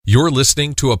You're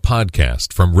listening to a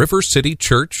podcast from River City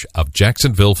Church of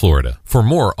Jacksonville, Florida. For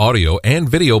more audio and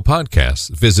video podcasts,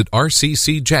 visit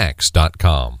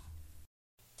rccjax.com.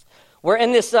 We're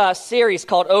in this series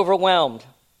called Overwhelmed.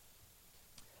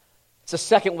 It's the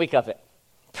second week of it.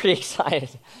 Pretty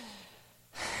excited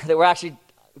that we're actually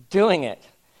doing it.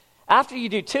 After you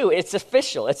do two, it's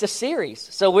official. It's a series.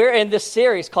 So we're in this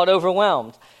series called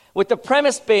Overwhelmed, with the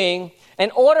premise being,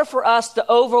 in order for us to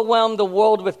overwhelm the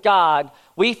world with God,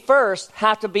 we first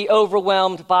have to be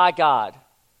overwhelmed by God,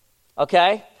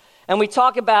 okay? And we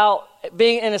talk about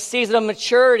being in a season of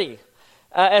maturity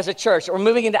as a church. We're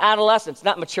moving into adolescence,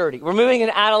 not maturity. We're moving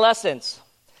into adolescence,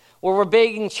 where we're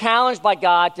being challenged by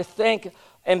God to think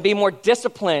and be more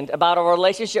disciplined about our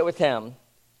relationship with Him.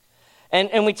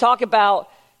 And we talk about,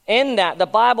 in that, the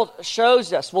Bible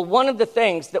shows us, well, one of the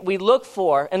things that we look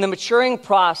for in the maturing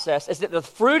process is that the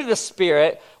fruit of the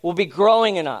Spirit will be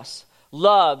growing in us.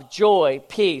 Love, joy,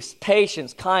 peace,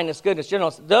 patience, kindness, goodness,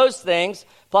 gentleness. Those things,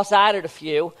 plus I added a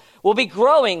few, will be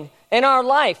growing in our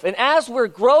life. And as we're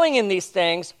growing in these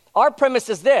things, our premise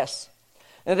is this: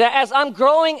 that as I'm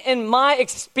growing in my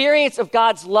experience of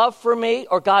God's love for me,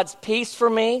 or God's peace for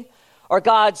me, or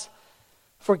God's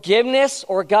forgiveness,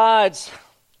 or God's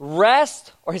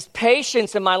rest, or His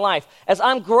patience in my life, as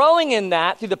I'm growing in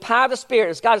that through the power of the Spirit,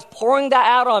 as God is pouring that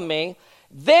out on me,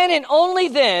 then and only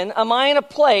then am I in a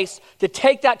place to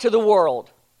take that to the world.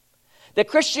 That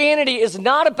Christianity is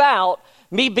not about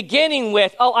me beginning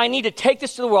with, oh, I need to take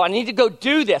this to the world. I need to go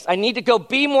do this. I need to go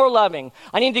be more loving.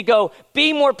 I need to go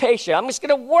be more patient. I'm just going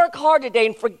to work hard today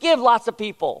and forgive lots of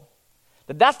people.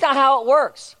 But that's not how it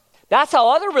works. That's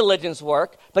how other religions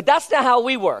work, but that's not how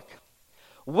we work.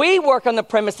 We work on the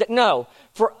premise that no,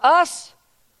 for us,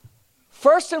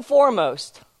 first and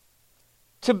foremost,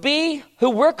 to be who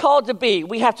we're called to be,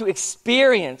 we have to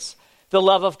experience the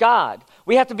love of God.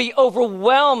 We have to be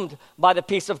overwhelmed by the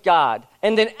peace of God.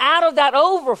 And then out of that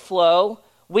overflow,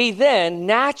 we then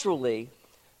naturally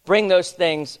bring those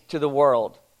things to the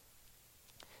world.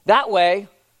 That way,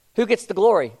 who gets the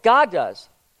glory? God does.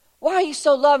 Why are you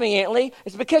so loving, Aunt Lee?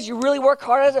 It's because you really work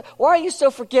hard at it. Why are you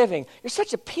so forgiving? You're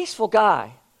such a peaceful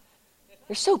guy.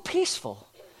 You're so peaceful.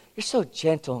 You're so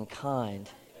gentle and kind.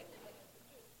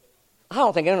 I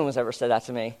don't think anyone's ever said that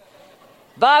to me.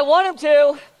 But I want him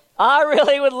to. I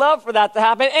really would love for that to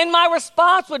happen. And my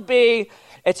response would be,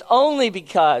 it's only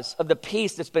because of the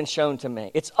peace that's been shown to me.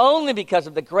 It's only because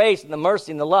of the grace and the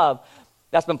mercy and the love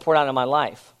that's been poured out in my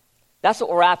life. That's what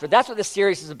we're after. That's what this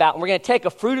series is about. And we're going to take a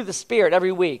fruit of the Spirit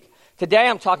every week. Today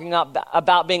I'm talking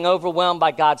about being overwhelmed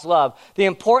by God's love. The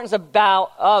importance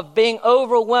of being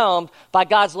overwhelmed by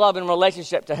God's love in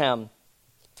relationship to Him.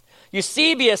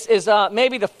 Eusebius is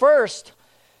maybe the first.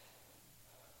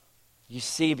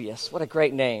 Eusebius, what a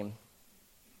great name.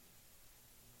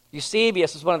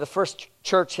 Eusebius was one of the first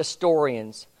church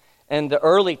historians in the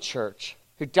early church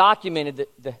who documented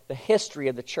the history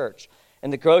of the church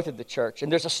and the growth of the church.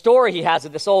 And there's a story he has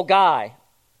of this old guy.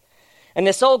 And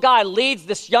this old guy leads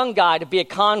this young guy to be a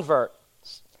convert,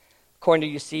 according to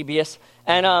Eusebius.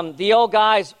 And the old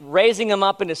guy's raising him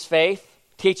up in his faith,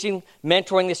 teaching,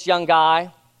 mentoring this young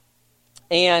guy.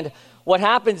 And what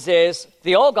happens is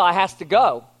the old guy has to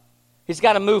go. He's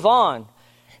got to move on.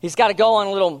 He's got to go on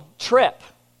a little trip.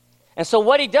 And so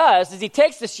what he does is he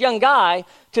takes this young guy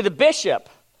to the bishop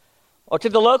or to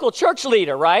the local church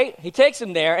leader, right? He takes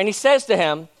him there and he says to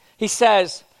him,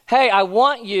 hey, I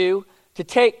want you to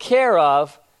take care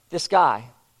of this guy.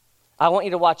 I want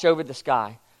you to watch over this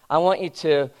guy. I want you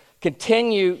to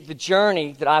continue the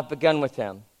journey that I've begun with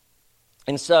him.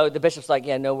 And so the bishop's like,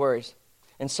 yeah, no worries.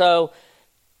 And so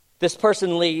this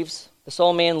person leaves, this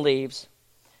old man leaves,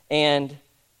 and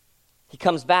he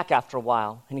comes back after a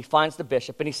while, and he finds the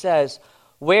bishop, and he says,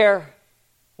 where's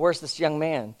this young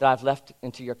man that I've left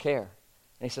into your care? And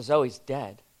he says, oh, he's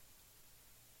dead.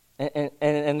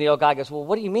 And the old guy goes, well,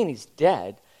 what do you mean he's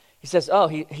dead? He says, oh,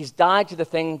 he's died to the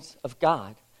things of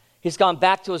God. He's gone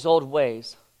back to his old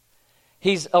ways.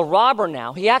 He's a robber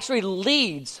now. He actually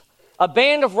leads a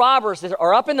band of robbers that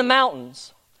are up in the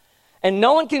mountains, and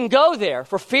no one can go there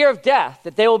for fear of death,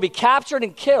 that they will be captured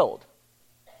and killed.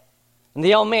 And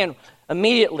the old man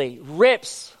immediately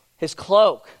rips his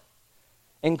cloak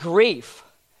in grief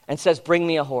and says, bring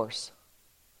me a horse.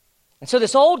 And so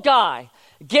this old guy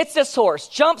gets this horse,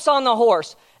 jumps on the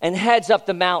horse, and heads up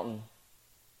the mountain.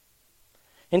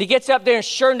 And he gets up there, and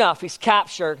sure enough, he's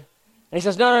captured. And he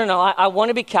says, no, I want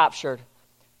to be captured.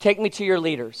 Take me to your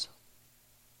leaders.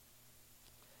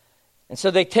 And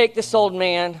so they take this old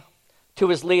man to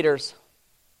his leaders,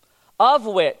 of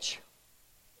which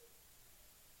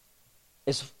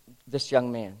is this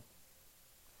young man.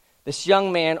 This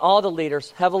young man, all the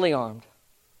leaders, heavily armed.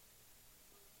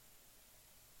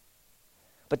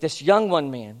 But this young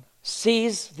man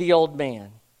sees the old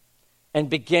man and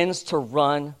begins to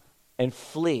run and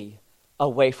flee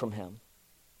away from him.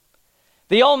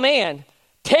 The old man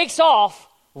takes off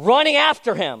running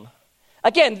after him.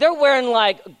 Again, they're wearing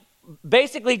like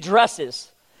basically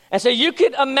dresses. And so you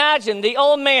could imagine the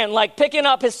old man like picking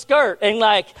up his skirt and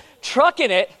like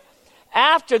trucking it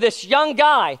after this young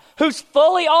guy who's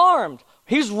fully armed.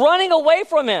 He's running away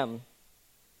from him.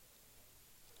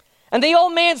 And the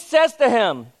old man says to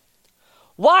him,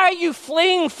 "Why are you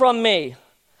fleeing from me?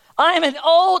 I am an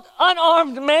old,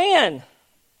 unarmed man.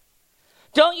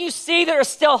 Don't you see there is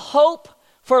still hope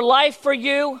for life for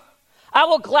you? I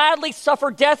will gladly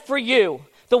suffer death for you,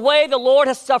 the way the Lord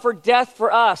has suffered death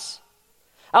for us.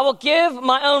 I will give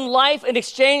my own life in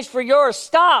exchange for yours.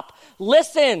 Stop,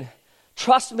 listen,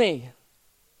 trust me."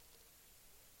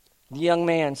 The young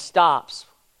man stops,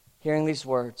 hearing these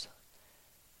words,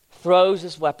 throws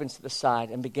his weapons to the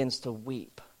side, and begins to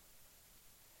weep,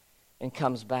 and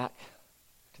comes back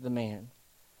to the man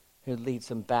who leads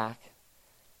him back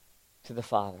to the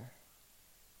Father.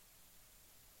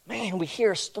 Man, we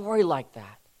hear a story like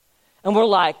that, and we're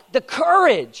like, the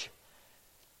courage.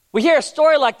 We hear a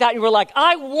story like that, and we're like,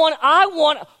 I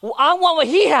want what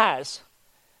he has.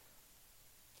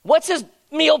 What's his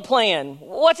meal plan?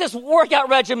 What's his workout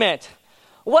regimen?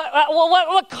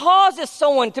 What causes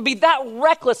someone to be that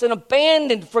reckless and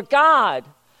abandoned for God?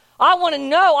 I want to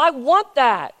know. I want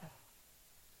that.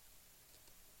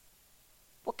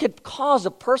 What could cause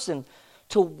a person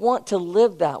to want to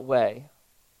live that way?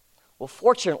 Well,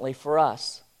 fortunately for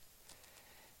us,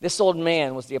 this old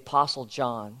man was the Apostle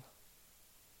John.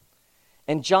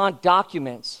 And John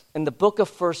documents in the book of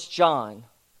 1 John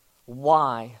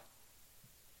why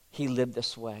he lived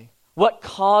this way. What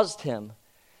caused him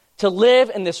to live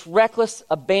in this reckless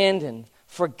abandon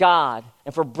for God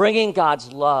and for bringing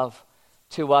God's love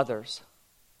to others.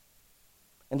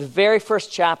 In the very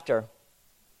first chapter,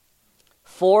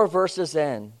 4 verses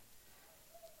in,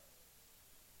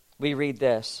 we read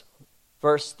this,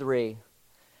 verse 3.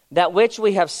 "That which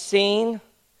we have seen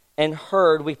and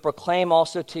heard we proclaim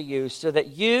also to you, so that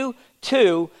you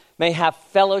too may have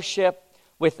fellowship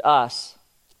with us.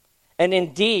 And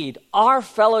indeed, our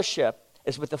fellowship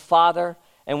is with the Father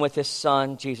and with his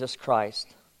Son, Jesus Christ."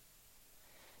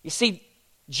 You see,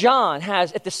 John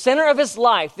has at the center of his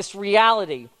life this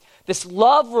reality, this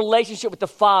love relationship with the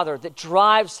Father that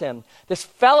drives him, this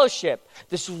fellowship,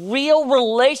 this real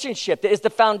relationship that is the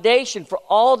foundation for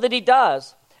all that he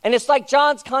does. And it's like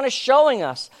John's kind of showing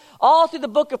us all through the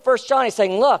book of 1 John. He's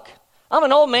saying, look, I'm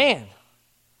an old man.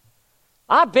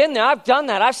 I've been there. I've done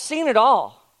that. I've seen it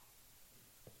all.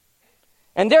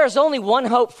 And there is only one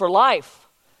hope for life.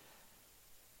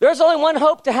 There's only one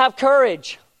hope to have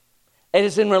courage. It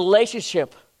is in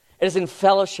relationship. It is in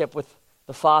fellowship with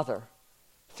the Father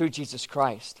through Jesus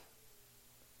Christ.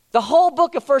 The whole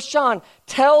book of 1 John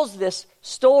tells this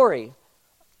story.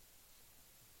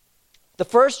 The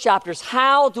first chapter is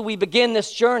how do we begin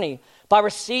this journey? By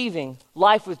receiving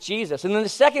life with Jesus. And then the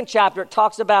second chapter, it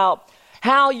talks about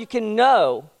how you can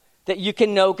know that you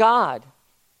can know God.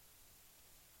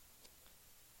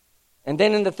 And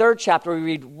then in the third chapter, we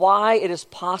read why it is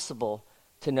possible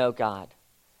to know God.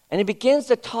 And it begins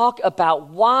to talk about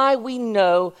why we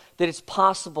know that it's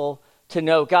possible to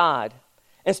know God.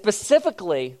 And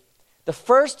specifically, the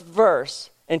first verse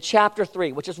in chapter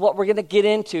 3, which is what we're going to get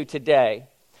into today,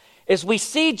 is we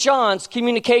see John's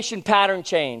communication pattern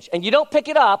change. And you don't pick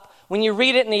it up when you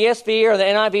read it in the ESV or the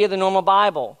NIV or the normal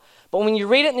Bible. But when you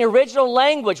read it in the original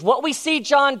language, what we see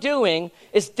John doing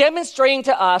is demonstrating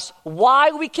to us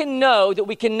why we can know that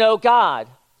we can know God.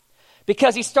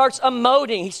 Because he starts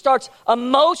emoting, he starts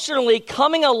emotionally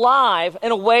coming alive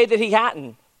in a way that he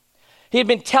hadn't. He had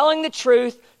been telling the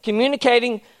truth,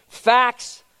 communicating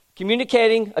facts,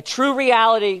 communicating a true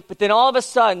reality, but then all of a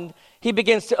sudden, he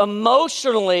begins to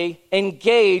emotionally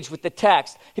engage with the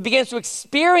text. He begins to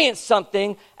experience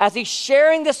something as he's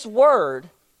sharing this word.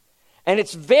 And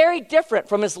it's very different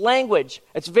from his language.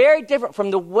 It's very different from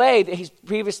the way that he's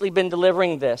previously been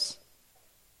delivering this.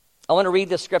 I want to read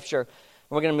this scripture, and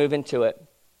we're going to move into it.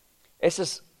 This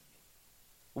is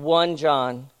 1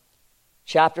 John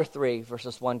chapter 3,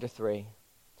 verses 1 to 3.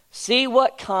 "See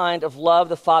what kind of love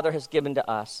the Father has given to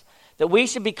us, that we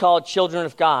should be called children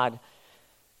of God,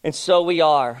 and so we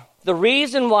are. The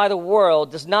reason why the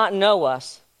world does not know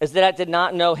us is that it did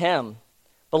not know him.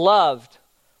 Beloved,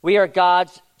 we are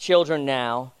God's children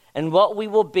now, and what we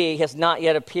will be has not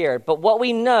yet appeared. But what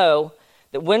we know,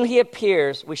 that when he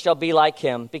appears, we shall be like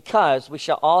him, because we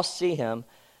shall all see him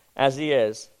as he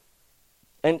is.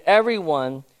 and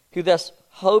everyone who thus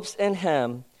hopes in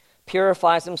him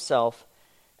purifies himself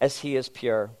as he is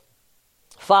pure.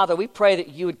 Father, we pray that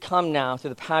you would come now through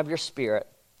the power of your Spirit,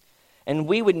 and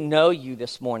we would know you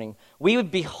this morning. We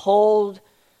would behold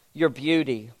your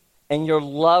beauty and your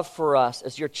love for us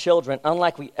as your children,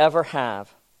 unlike we ever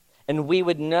have. And we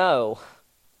would know,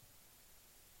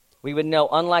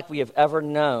 unlike we have ever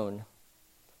known,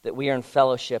 that we are in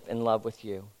fellowship and love with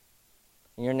you.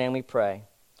 In your name we pray.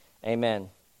 Amen.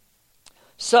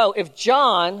 So if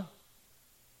John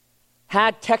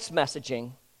had text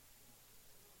messaging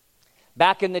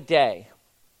back in the day,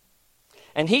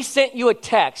 and he sent you a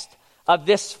text of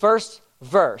this first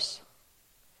verse,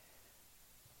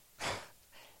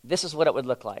 this is what it would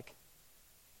look like.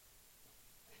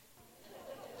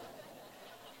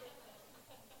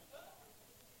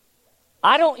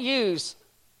 I don't use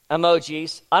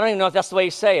emojis. I don't even know if that's the way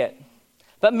you say it.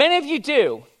 But many of you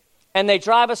do, and they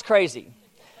drive us crazy.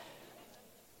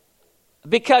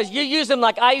 Because you use them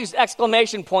like I use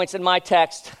exclamation points in my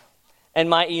text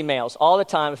and my emails all the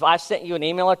time. If I've sent you an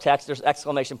email or text, there's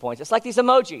exclamation points. It's like these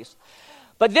emojis.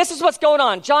 But this is what's going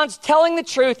on. John's telling the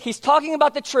truth. He's talking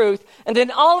about the truth. And then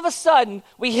all of a sudden,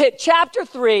 we hit chapter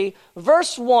 3,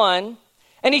 verse 1.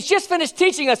 And he's just finished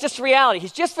teaching us this reality.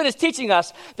 He's just finished teaching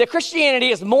us that Christianity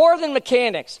is more than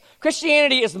mechanics.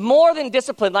 Christianity is more than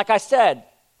discipline, like I said.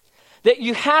 That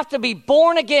you have to be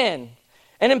born again.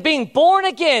 And in being born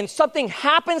again, something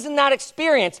happens in that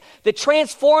experience that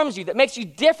transforms you, that makes you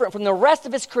different from the rest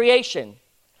of his creation.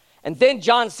 And then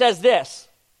John says this,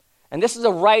 and this is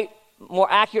a more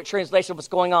accurate translation of what's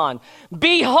going on.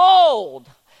 Behold!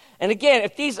 And again,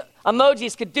 if these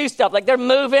emojis could do stuff, like they're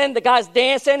moving, the guy's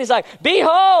dancing, he's like,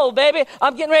 behold, baby,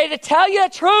 I'm getting ready to tell you a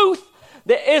truth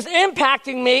that is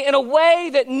impacting me in a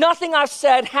way that nothing I've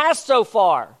said has so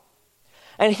far.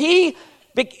 And he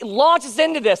launches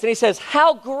into this, and he says,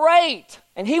 how great.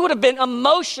 And he would have been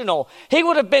emotional. He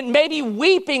would have been maybe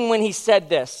weeping when he said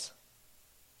this,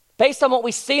 based on what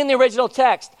we see in the original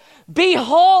text.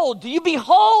 Behold, do you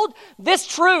behold this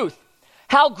truth?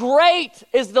 How great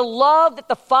is the love that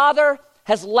the Father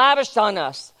has lavished on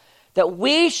us, that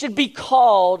we should be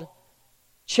called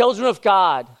children of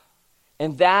God,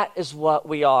 and that is what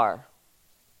we are.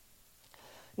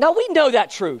 Now, we know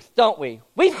that truth, don't we?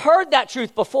 We've heard that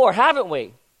truth before, haven't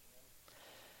we?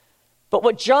 But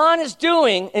what John is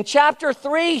doing in chapter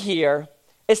 3 here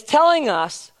is telling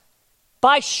us,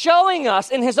 by showing us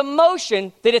in his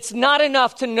emotion, that it's not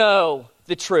enough to know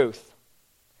the truth.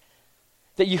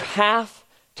 That you have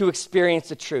to experience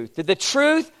the truth. That the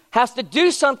truth has to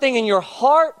do something in your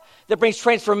heart that brings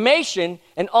transformation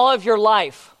in all of your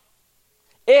life.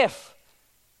 If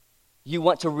you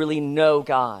want to really know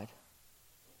God.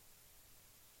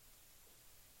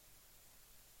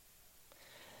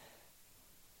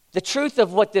 The truth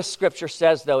of what this scripture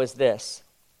says, though, is this,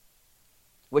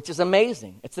 which is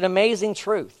amazing. It's an amazing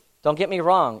truth. Don't get me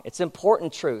wrong. It's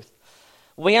important truth.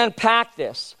 We unpack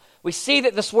this. We see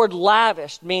that this word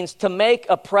lavished means to make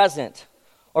a present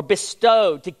or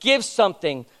bestowed, to give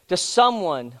something to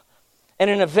someone in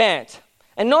an event.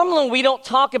 And normally we don't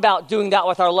talk about doing that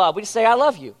with our love. We just say, I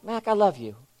love you. Mac, I love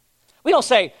you. We don't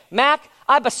say, Mac,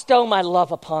 I bestow my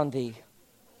love upon thee.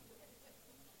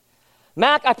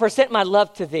 Mac, I present my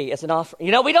love to thee as an offering.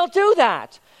 You know, we don't do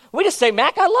that. We just say,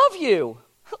 Mac, I love you.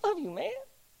 I love you, man.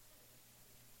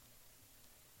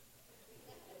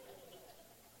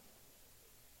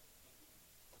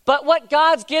 But what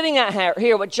God's getting at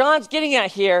here, what John's getting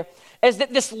at here, is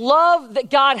that this love that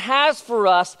God has for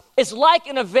us is like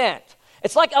an event.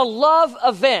 It's like a love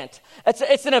event.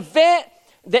 It's an event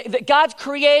that God's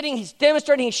creating, he's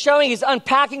demonstrating, he's showing, he's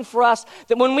unpacking for us,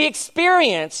 that when we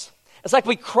experience, it's like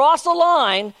we cross a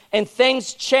line and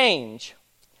things change.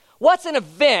 What's an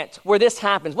event where this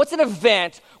happens? What's an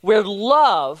event where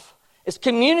love is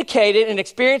communicated and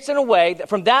experienced in a way that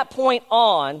from that point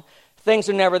on, things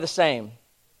are never the same?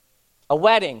 A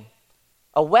wedding.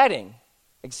 A wedding.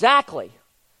 Exactly.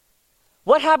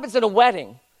 What happens at a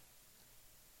wedding?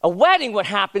 A wedding, what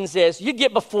happens is you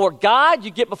get before God,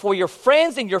 you get before your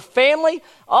friends and your family,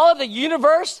 all of the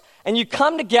universe, and you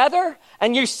come together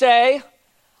and you say,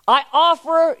 I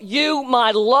offer you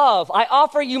my love. I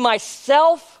offer you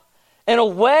myself in a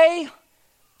way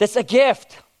that's a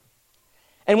gift.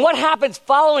 And what happens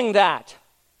following that?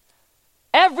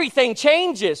 Everything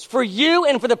changes for you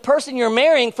and for the person you're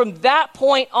marrying from that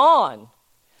point on.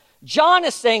 John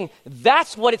is saying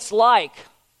that's what it's like.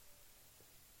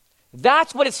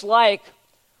 That's what it's like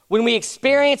when we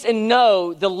experience and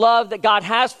know the love that God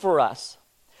has for us.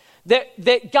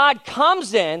 that God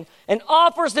comes in and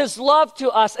offers his love to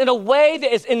us in a way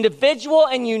that is individual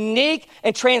and unique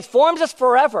and transforms us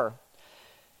forever.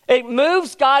 It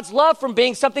moves God's love from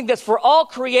being something that's for all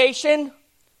creation,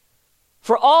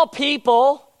 for all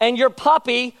people, and your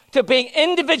puppy, to being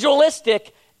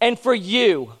individualistic and for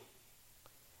you.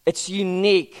 It's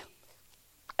unique.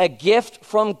 A gift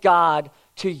from God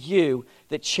to you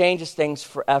that changes things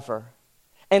forever.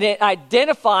 And it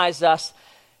identifies us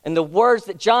in the words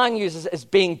that John uses as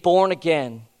being born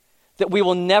again, that we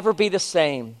will never be the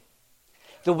same,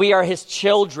 that we are his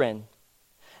children,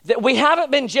 that we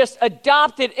haven't been just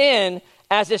adopted in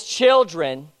as his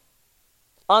children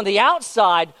on the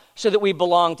outside so that we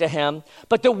belong to him,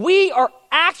 but that we are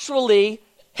actually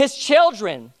his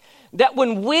children, that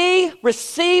when we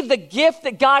receive the gift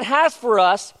that God has for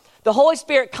us, the Holy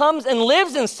Spirit comes and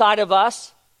lives inside of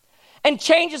us and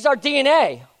changes our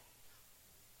DNA.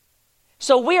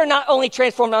 So we are not only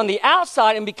transformed on the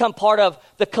outside and become part of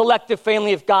the collective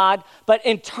family of God, but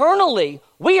internally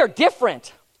we are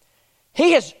different.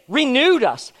 He has renewed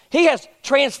us. He has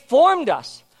transformed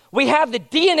us. We have the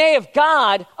DNA of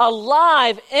God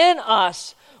alive in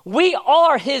us. We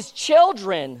are his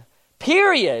children,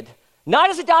 period.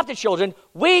 Not as adopted children.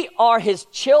 We are his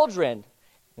children.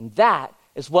 And that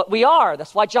is what we are.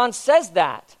 That's why John says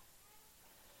that.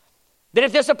 That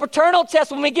if there's a paternal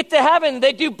test when we get to heaven,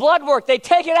 they do blood work, they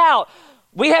take it out.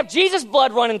 We have Jesus'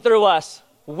 blood running through us.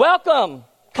 Welcome.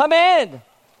 Come in.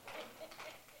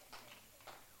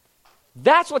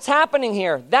 That's what's happening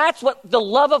here. That's what the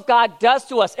love of God does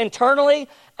to us internally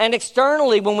and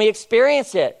externally when we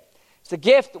experience it. It's a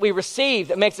gift that we receive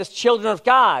that makes us children of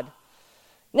God.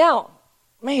 Now,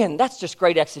 man, that's just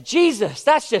great exegesis.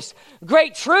 That's just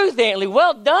great truth, Antley.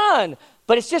 Well done.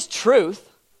 But it's just truth.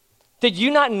 Did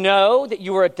you not know that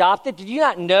you were adopted? Did you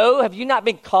not know? Have you not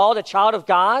been called a child of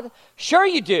God? Sure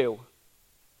you do.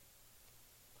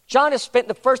 John has spent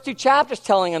the first 2 chapters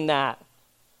telling him that.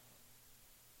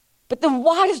 But then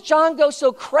why does John go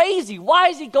so crazy? Why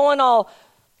is he going all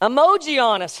emoji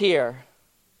on us here?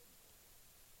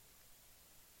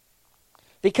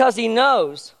 Because he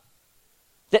knows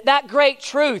that great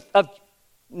truth of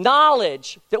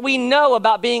knowledge that we know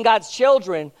about being God's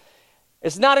children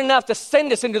is not enough to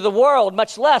send us into the world,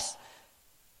 much less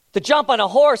to jump on a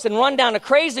horse and run down a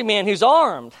crazy man who's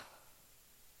armed.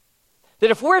 That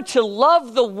if we're to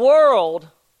love the world,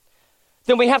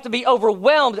 then we have to be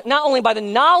overwhelmed not only by the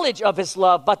knowledge of his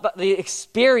love, but by the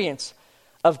experience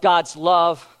of God's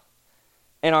love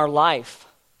in our life.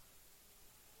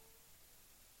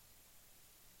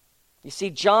 You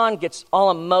see, John gets all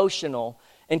emotional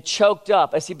and choked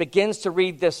up as he begins to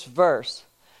read this verse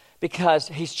because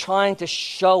he's trying to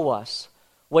show us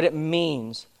what it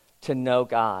means to know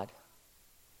God.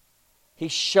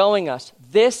 He's showing us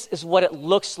this is what it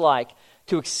looks like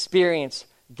to experience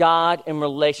God in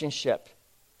relationship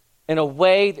in a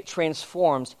way that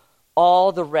transforms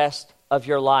all the rest of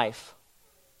your life.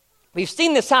 We've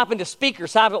seen this happen to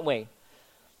speakers, haven't we?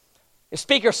 The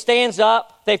speaker stands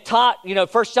up. They've taught,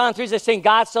 1 John 3, they're saying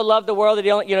God so loved the world that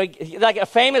he only, like a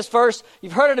famous verse.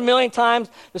 You've heard it a million times.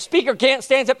 The speaker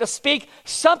stands up to speak.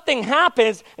 Something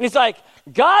happens, and he's like,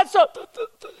 God so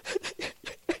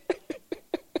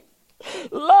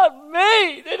loved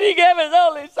me that he gave his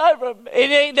only son for me.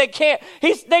 And they can't.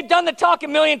 They've done the talk a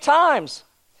million times.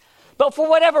 But for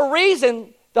whatever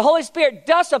reason, the Holy Spirit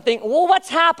does something. Well, what's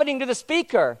happening to the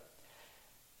speaker?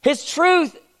 His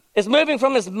truth is moving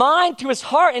from his mind to his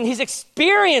heart, and he's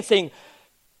experiencing,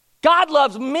 God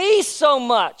loves me so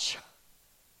much.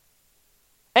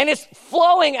 And it's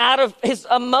flowing out of his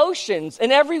emotions in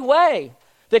every way.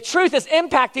 The truth is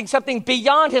impacting something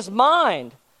beyond his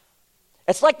mind.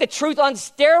 It's like the truth on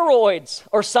steroids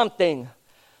or something,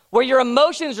 where your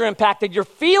emotions are impacted, your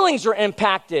feelings are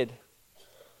impacted,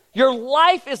 your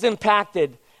life is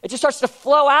impacted. It just starts to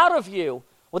flow out of you.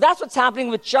 Well, that's what's happening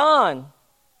with John.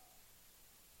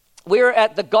 We were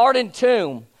at the Garden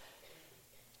Tomb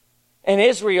in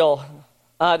Israel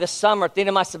this summer. At the end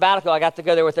of my sabbatical, I got to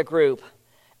go there with a group.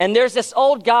 And there's this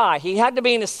old guy. He had to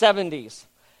be in his 70s.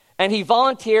 And he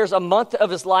volunteers a month of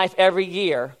his life every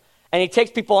year. And he takes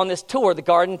people on this tour, the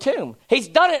Garden Tomb. He's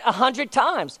done it 100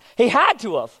 times. He had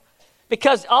to have.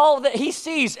 Because all that he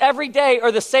sees every day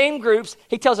are the same groups.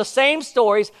 He tells the same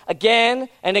stories again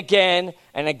and again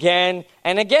and again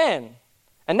and again.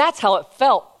 And that's how it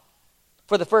felt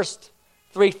for the first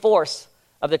 3/4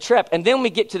 of the trip. And then we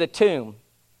get to the tomb.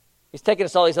 He's taking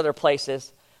us all these other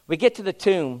places. We get to the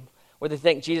tomb where they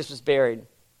think Jesus was buried.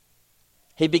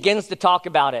 He begins to talk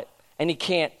about it, and he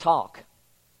can't talk.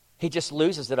 He just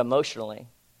loses it emotionally.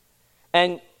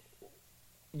 And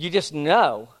you just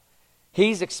know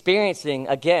He's experiencing,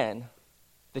 again,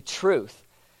 the truth,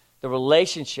 the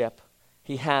relationship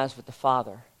he has with the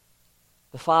Father.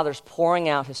 The Father's pouring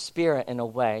out his Spirit in a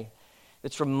way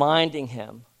that's reminding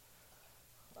him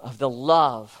of the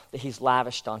love that he's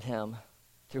lavished on him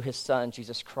through his Son,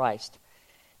 Jesus Christ,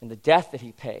 and the death that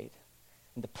he paid,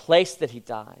 and the place that he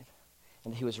died,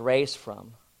 and that he was raised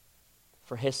from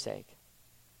for his sake.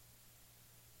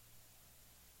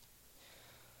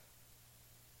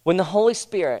 When the Holy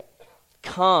Spirit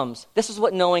comes, this is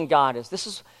what knowing God is. This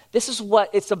is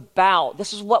what it's about.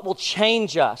 This is what will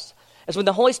change us. Is when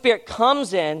the Holy Spirit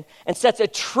comes in and sets a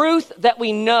truth that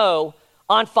we know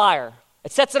on fire.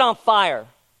 It sets it on fire.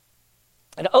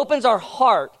 And it opens our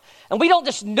heart. And we don't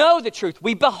just know the truth.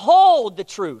 We behold the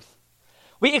truth.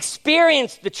 We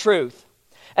experience the truth.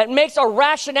 It makes our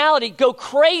rationality go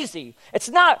crazy. It's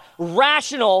not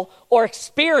rational or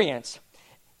experience.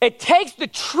 It takes the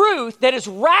truth that is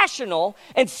rational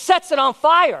and sets it on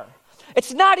fire.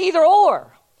 It's not either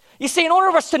or. You see, in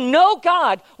order for us to know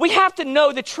God, we have to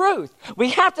know the truth.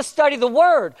 We have to study the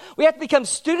Word. We have to become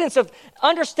students of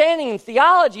understanding and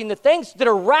theology and the things that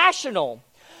are rational.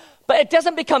 But it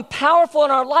doesn't become powerful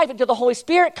in our life until the Holy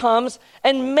Spirit comes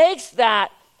and makes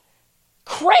that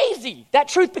crazy. That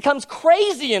truth becomes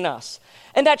crazy in us.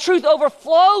 And that truth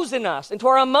overflows in us into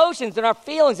our emotions and our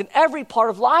feelings in every part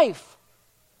of life.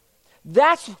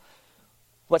 That's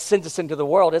what sends us into the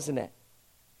world, isn't it?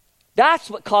 That's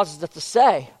what causes us to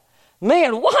say,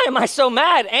 man, why am I so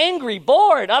mad, angry,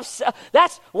 bored, upset?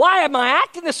 Why am I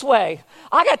acting this way?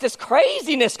 I got this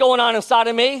craziness going on inside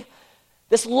of me,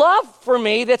 this love for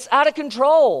me that's out of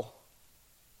control.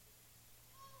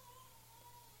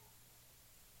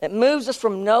 It moves us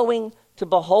from knowing to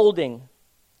beholding.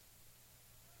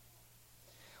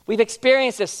 We've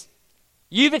experienced this.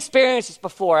 You've experienced this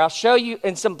before. I'll show you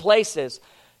in some places.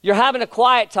 You're having a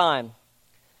quiet time,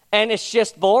 and it's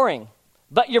just boring.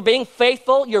 But you're being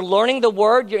faithful. You're learning the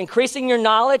Word. You're increasing your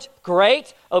knowledge.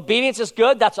 Great. Obedience is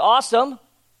good. That's awesome.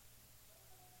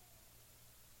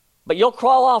 But you'll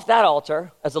crawl off that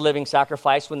altar as a living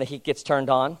sacrifice when the heat gets turned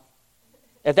on,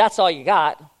 if that's all you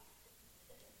got.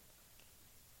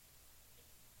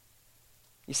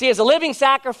 You see, as a living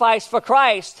sacrifice for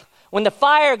Christ, when the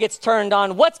fire gets turned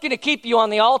on, what's going to keep you on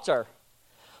the altar?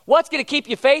 What's going to keep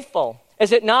you faithful?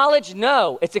 Is it knowledge?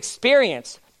 No, it's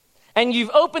experience. And you've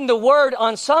opened the Word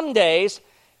on some days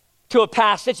to a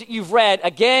passage that you've read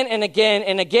again and again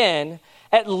and again.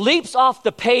 It leaps off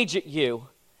the page at you,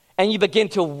 and you begin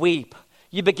to weep.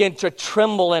 You begin to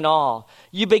tremble in awe.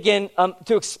 You begin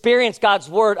to experience God's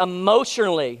Word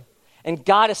emotionally. And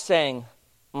God is saying,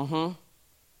 how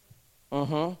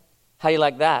you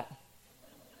like that?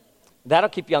 That'll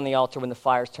keep you on the altar when the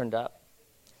fire's turned up.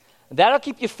 That'll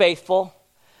keep you faithful.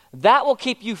 That will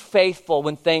keep you faithful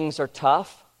when things are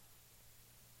tough.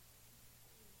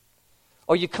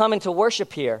 Or you come into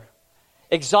worship here,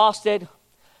 exhausted,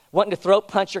 wanting to throat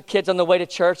punch your kids on the way to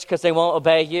church because they won't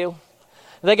obey you.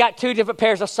 They got 2 different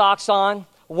pairs of socks on,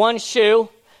 1 shoe.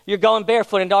 You're going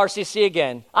barefoot into RCC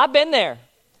again. I've been there.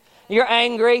 You're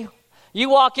angry. You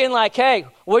walk in like, hey,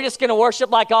 we're just going to worship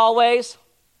like always.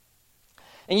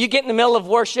 And you get in the middle of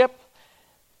worship,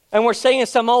 and we're singing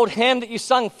some old hymn that you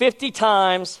sung 50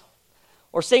 times.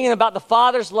 We're singing about the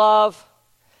Father's love,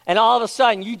 and all of a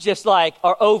sudden you just like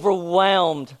are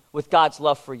overwhelmed with God's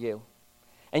love for you.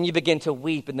 And you begin to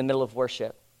weep in the middle of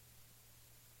worship.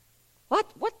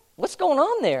 What's going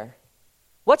on there?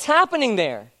 What's happening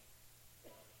there?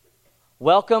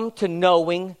 Welcome to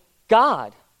knowing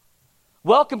God.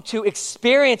 Welcome to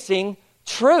experiencing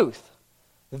truth.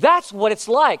 That's what it's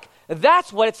like.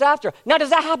 That's what it's after. Now,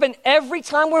 does that happen every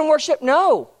time we're in worship?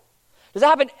 No. Does that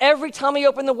happen every time we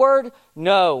open the Word?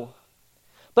 No.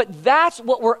 But that's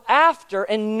what we're after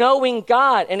in knowing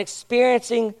God and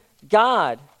experiencing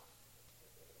God.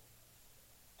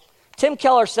 Tim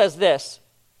Keller says this,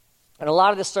 and a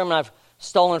lot of this sermon I've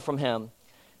stolen from him.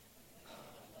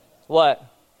 What?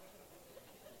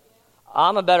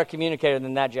 I'm a better communicator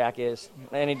than that Jack is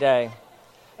any day,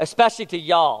 especially to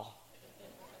y'all.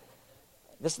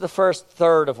 This is the first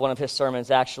third of one of his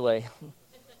sermons, actually.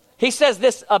 He says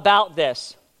this about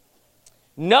this.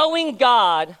 Knowing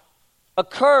God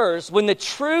occurs when the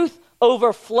truth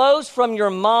overflows from your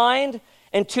mind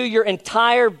into your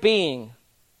entire being.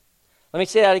 Let me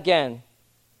say that again.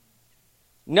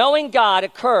 Knowing God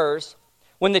occurs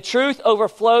when the truth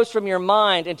overflows from your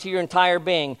mind into your entire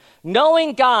being.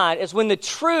 Knowing God is when the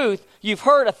truth you've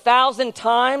heard 1,000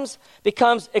 times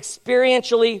becomes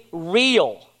experientially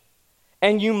real.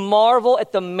 And you marvel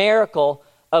at the miracle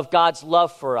of God's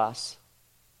love for us.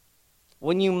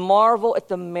 When you marvel at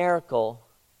the miracle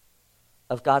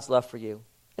of God's love for you.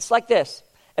 It's like this.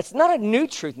 It's not a new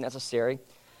truth necessary.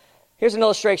 Here's an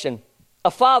illustration.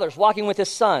 A father's walking with his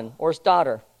son or his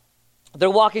daughter. They're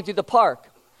walking through the park.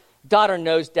 Daughter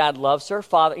knows dad loves her.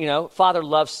 Father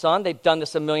loves son. They've done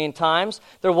this a million times.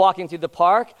 They're walking through the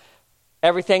park.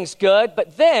 Everything's good.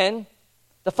 But then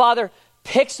the father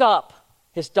picks up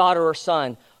his daughter or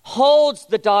son, holds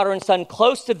the daughter and son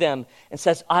close to them, and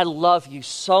says, I love you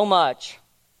so much.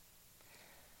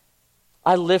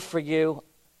 I live for you.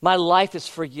 My life is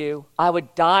for you. I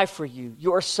would die for you.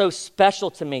 You are so special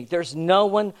to me. There's no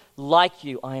one like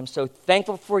you. I am so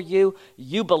thankful for you.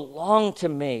 You belong to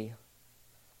me.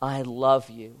 I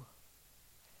love you.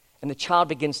 And the child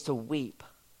begins to weep.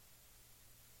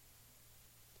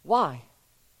 Why?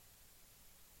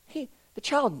 The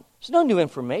child, there's no new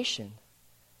information.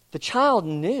 The child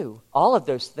knew all of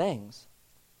those things.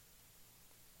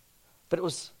 But it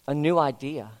was a new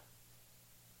idea.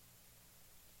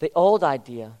 The old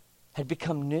idea had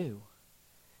become new.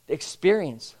 The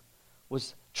experience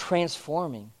was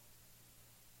transforming.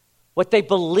 What they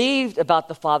believed about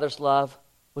the Father's love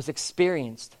was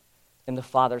experienced in the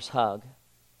Father's hug.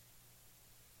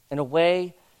 In a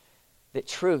way that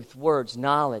truth, words,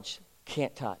 knowledge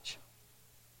can't touch.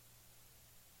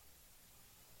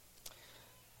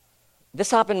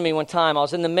 This happened to me one time. I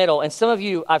was in the middle, and some of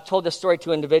you, I've told this story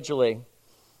to individually.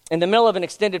 In the middle of an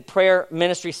extended prayer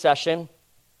ministry session,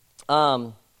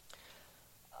 one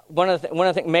of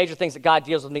the major things that God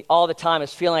deals with me all the time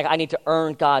is feeling like I need to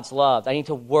earn God's love. I need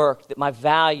to work, that my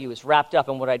value is wrapped up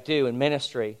in what I do in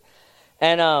ministry.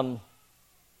 And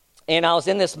I was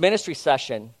in this ministry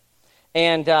session.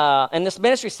 And in this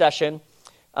ministry session,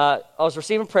 I was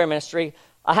receiving prayer ministry.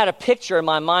 I had a picture in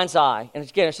my mind's eye. And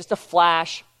again, it's just a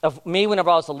flash of me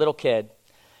whenever I was a little kid.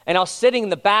 And I was sitting in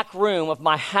the back room of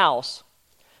my house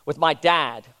with my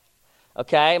dad.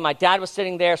 Okay? My dad was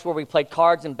sitting there. It's where we played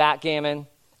cards and backgammon.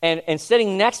 And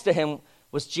sitting next to him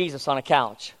was Jesus on a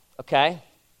couch. Okay?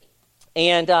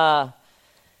 And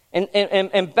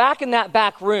back in that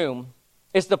back room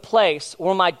is the place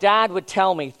where my dad would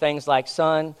tell me things like,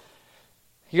 son,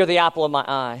 you're the apple of my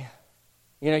eye.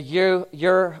 You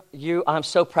know, I'm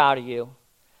so proud of you.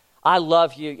 I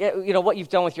love you. You know, what you've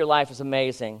done with your life is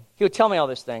amazing. He would tell me all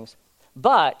those things.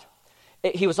 But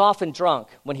he was often drunk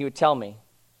when he would tell me.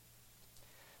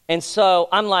 And so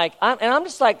I'm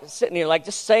just like sitting here, like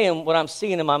just saying what I'm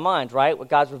seeing in my mind, right? What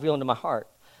God's revealing to my heart.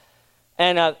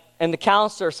 And the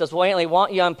counselor says, well, Antley, why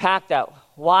don't you unpack that?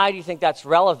 Why do you think that's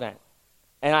relevant?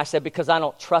 And I said, because I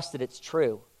don't trust that it's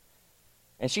true.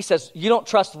 And she says, you don't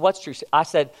trust what's true? I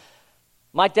said,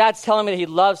 my dad's telling me that he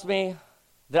loves me,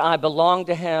 that I belong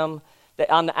to him,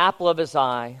 that I'm the apple of his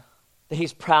eye, that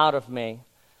he's proud of me.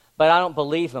 But I don't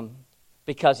believe him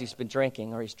because he's been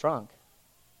drinking or he's drunk.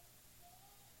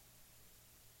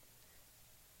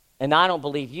 And I don't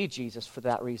believe you, Jesus, for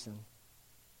that reason.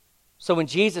 So when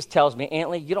Jesus tells me,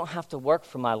 Antley, you don't have to work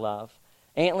for my love.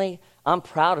 Antley, I'm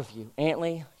proud of you.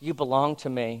 Antley, you belong to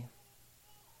me.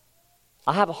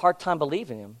 I have a hard time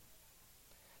believing him.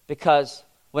 Because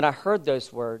when I heard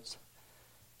those words,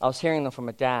 I was hearing them from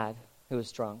a dad who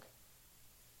was drunk.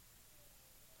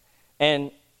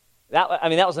 And that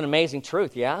was an amazing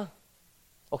truth, yeah?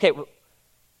 Okay,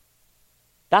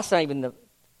 that's not even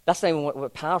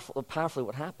what powerfully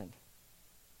what happened.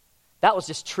 That was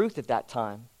just truth at that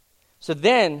time. So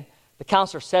then the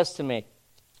counselor says to me,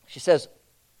 she says,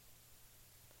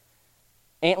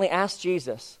 Antley, ask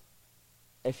Jesus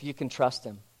if you can trust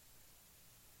him.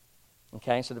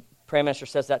 Okay, so the prayer minister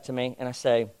says that to me, and I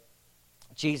say,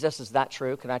 Jesus, is that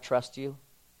true? Can I trust you?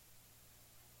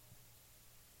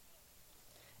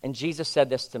 And Jesus said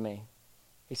this to me.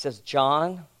 He says,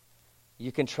 John,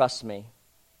 you can trust me.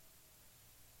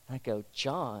 I go,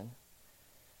 John?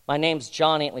 My name's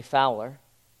John Antley Fowler.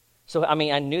 So, I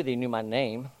knew they knew my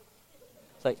name.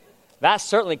 It's like, that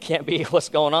certainly can't be what's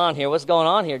going on here. What's going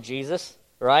on here, Jesus?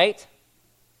 Right?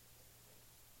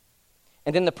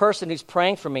 And then the person who's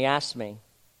praying for me asked me,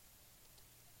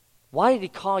 why did he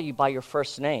call you by your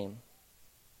first name?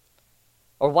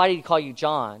 Or why did he call you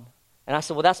John? And I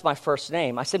said, well, that's my first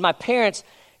name. I said, my parents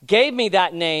gave me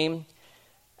that name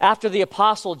after the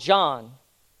Apostle John.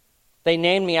 They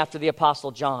named me after the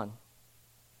Apostle John.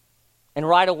 And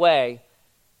right away,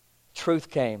 truth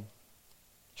came.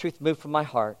 Truth moved from my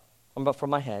heart, from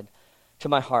my head to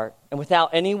my heart. And without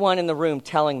anyone in the room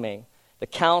telling me, the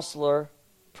counselor,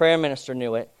 prayer minister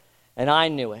knew it, and I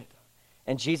knew it.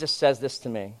 And Jesus says this to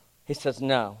me. He says,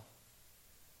 no,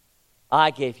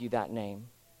 I gave you that name,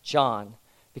 John,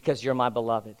 because you're my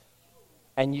beloved,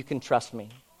 and you can trust me.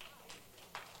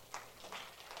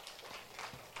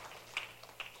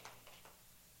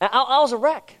 I was a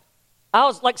wreck. I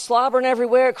was like slobbering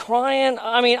everywhere, crying.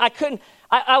 I mean,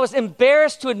 I was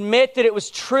embarrassed to admit that it was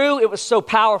true. It was so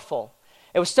powerful.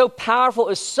 It was so powerful.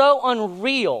 It was so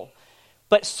unreal,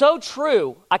 but so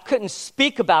true. I couldn't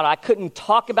speak about it. I couldn't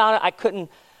talk about it.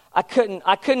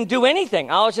 I couldn't do anything.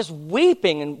 I was just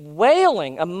weeping and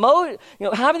wailing,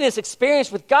 having this experience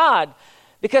with God,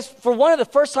 because for one of the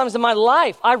first times in my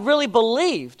life, I really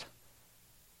believed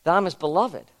that I'm his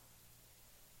beloved,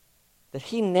 that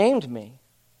he named me,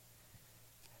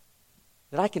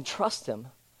 that I can trust him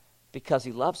because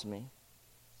he loves me.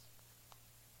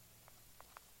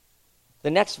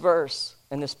 The next verse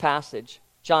in this passage,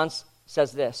 John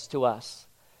says this to us.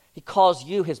 He calls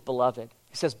you his beloved.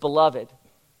 He says, beloved.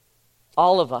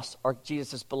 All of us are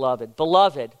Jesus' beloved.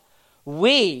 Beloved,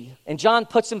 we, and John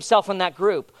puts himself in that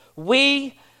group,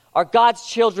 we are God's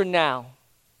children now.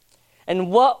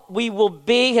 And what we will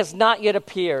be has not yet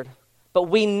appeared. But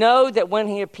we know that when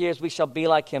he appears, we shall be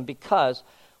like him because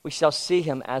we shall see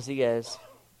him as he is.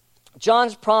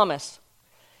 John's promise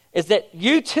is that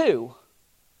you too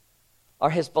are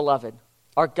his beloved,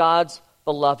 are God's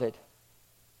beloved.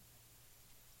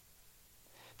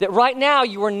 That right now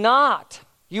you are not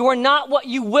what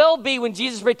you will be when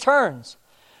Jesus returns.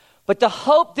 But the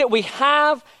hope that we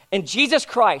have in Jesus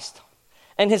Christ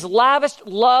and his lavished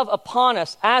love upon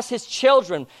us as his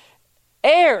children,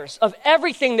 heirs of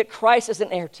everything that Christ is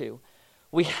an heir to,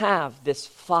 we have this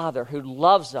Father who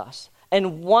loves us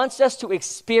and wants us to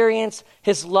experience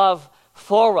his love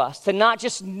for us, to not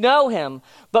just know him,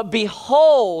 but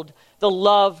behold the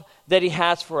love that he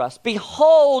has for us.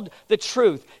 Behold the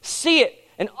truth. See it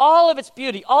in all of its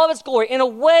beauty, all of its glory, in a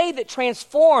way that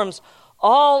transforms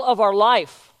all of our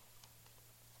life.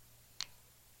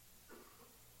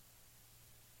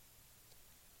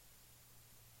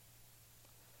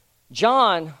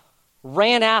 John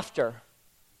ran after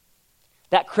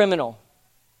that criminal,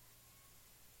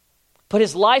 put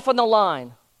his life on the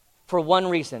line for one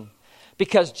reason,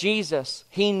 because Jesus,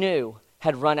 he knew,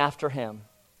 had run after him.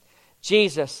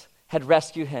 Jesus had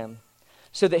rescued him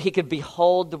so that he could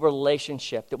behold the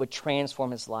relationship that would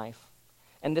transform his life.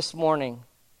 And this morning,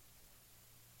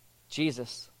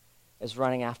 Jesus is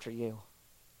running after you.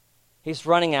 He's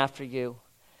running after you.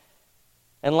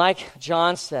 And like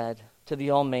John said to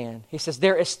the old man, he says,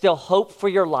 there is still hope for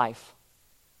your life.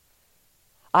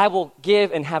 I will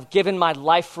give and have given my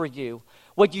life for you.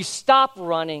 Would you stop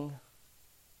running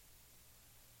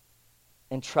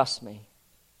and trust me?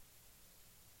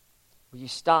 Will you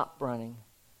stop running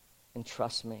and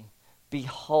trust me?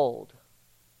 Behold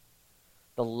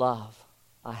the love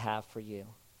I have for you.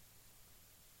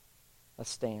 Let's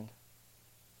stand.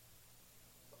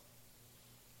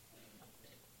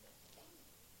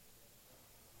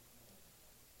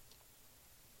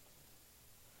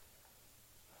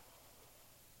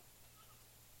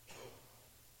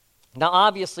 Now,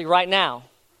 obviously, right now,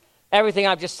 everything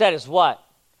I've just said is what?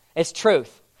 It's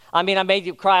truth. I mean, I made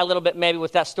you cry a little bit maybe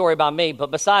with that story about me, but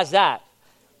besides that,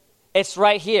 it's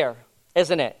right here,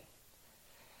 isn't it?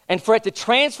 And for it to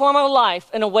transform our life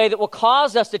in a way that will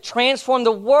cause us to transform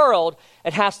the world,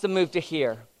 it has to move to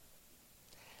here.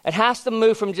 It has to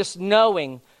move from just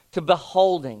knowing to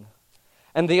beholding.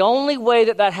 And the only way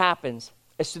that that happens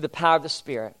is through the power of the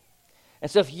Spirit.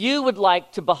 And so if you would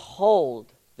like to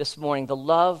behold this morning the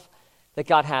love that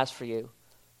God has for you,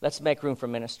 let's make room for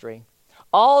ministry.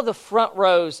 All the front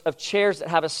rows of chairs that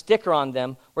have a sticker on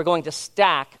them, we're going to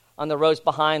stack on the rows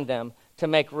behind them to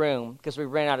make room because we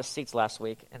ran out of seats last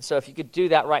week. And so if you could do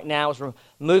that right now as we're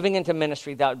moving into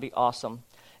ministry, that would be awesome.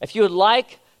 If you would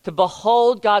like to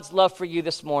behold God's love for you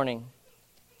this morning,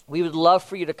 we would love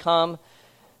for you to come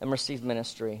and receive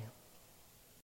ministry.